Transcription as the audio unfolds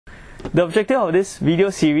The objective of this video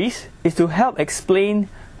series is to help explain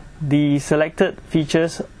the selected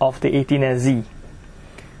features of the 18SZ.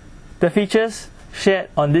 The features shared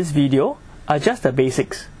on this video are just the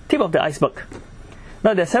basics, tip of the iceberg.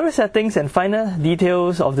 Now there are several settings and finer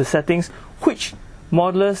details of the settings which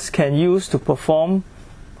modelers can use to perform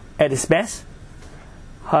at its best.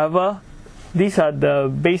 However, these are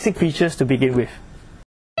the basic features to begin with.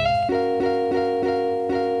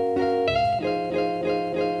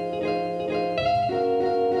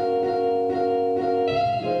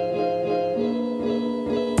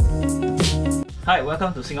 Hi,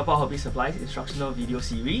 welcome to Singapore Hobby Supply's instructional video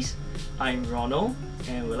series. I'm Ronald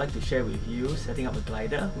and would like to share with you setting up a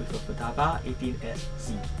glider with a Futaba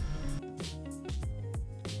 18SZ.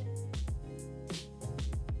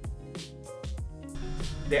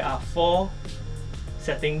 There are 4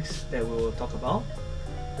 settings that we will talk about.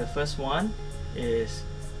 The first one is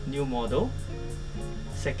new model,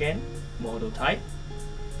 second model type,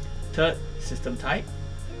 third system type,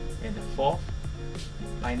 and the fourth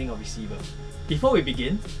binding of receiver. Before we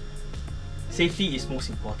begin, safety is most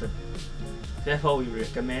important. Therefore, we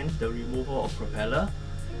recommend the removal of propeller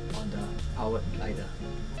on the powered glider.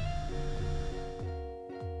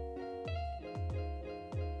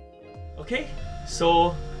 Okay,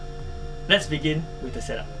 so let's begin with the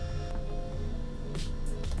setup.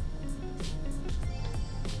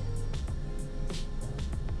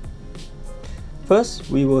 First,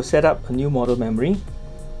 we will set up a new model memory,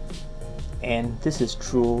 and this is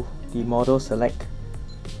through the model select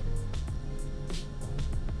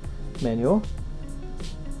menu,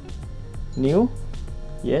 new,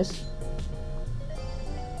 yes,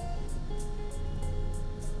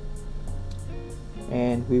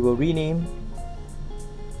 and we will rename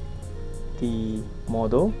the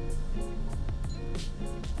model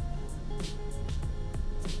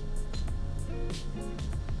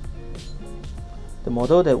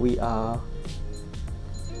that we are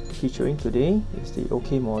featuring today is the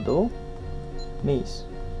OK model maze.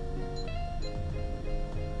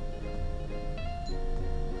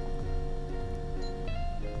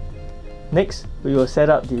 Next, we will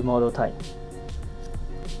set up the model type.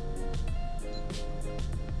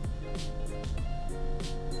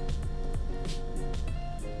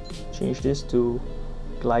 Change this to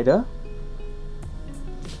glider.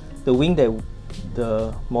 The wing that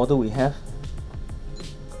the model we have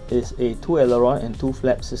is a 2 aileron and 2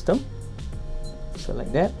 flap system.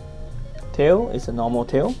 Select that. Tail is a normal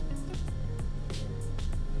tail.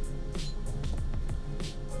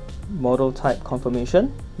 Model type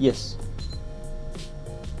confirmation, yes.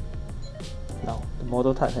 Now the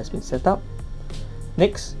model type has been set up.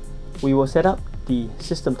 Next, we will set up the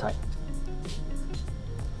system type.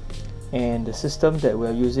 And the system that we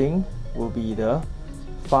are using will be the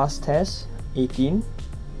Fast Test 18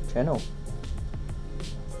 channel.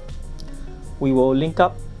 We will link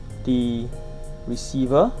up the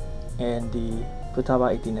receiver and the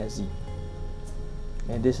Futaba 18SZ.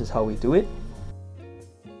 And this is how we do it.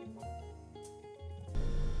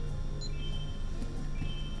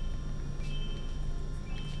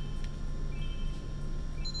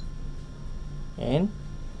 And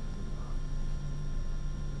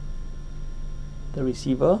the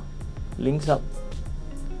receiver links up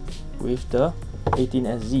with the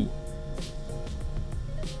 18SZ.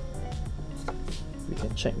 We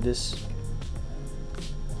can check this.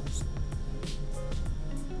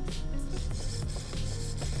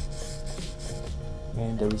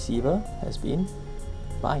 And the receiver has been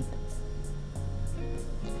bind.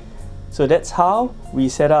 So that's how we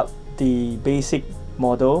set up the basic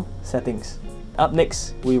model settings. Up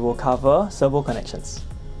next, we will cover servo connections.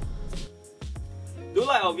 Do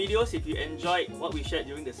like our videos if you enjoyed what we shared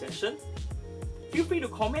during the session. Feel free to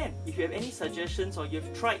comment if you have any suggestions or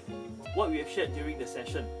you've tried what we have shared during the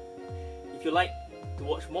session. If you'd like to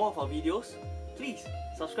watch more of our videos, please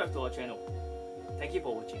subscribe to our channel. Thank you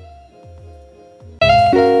for watching.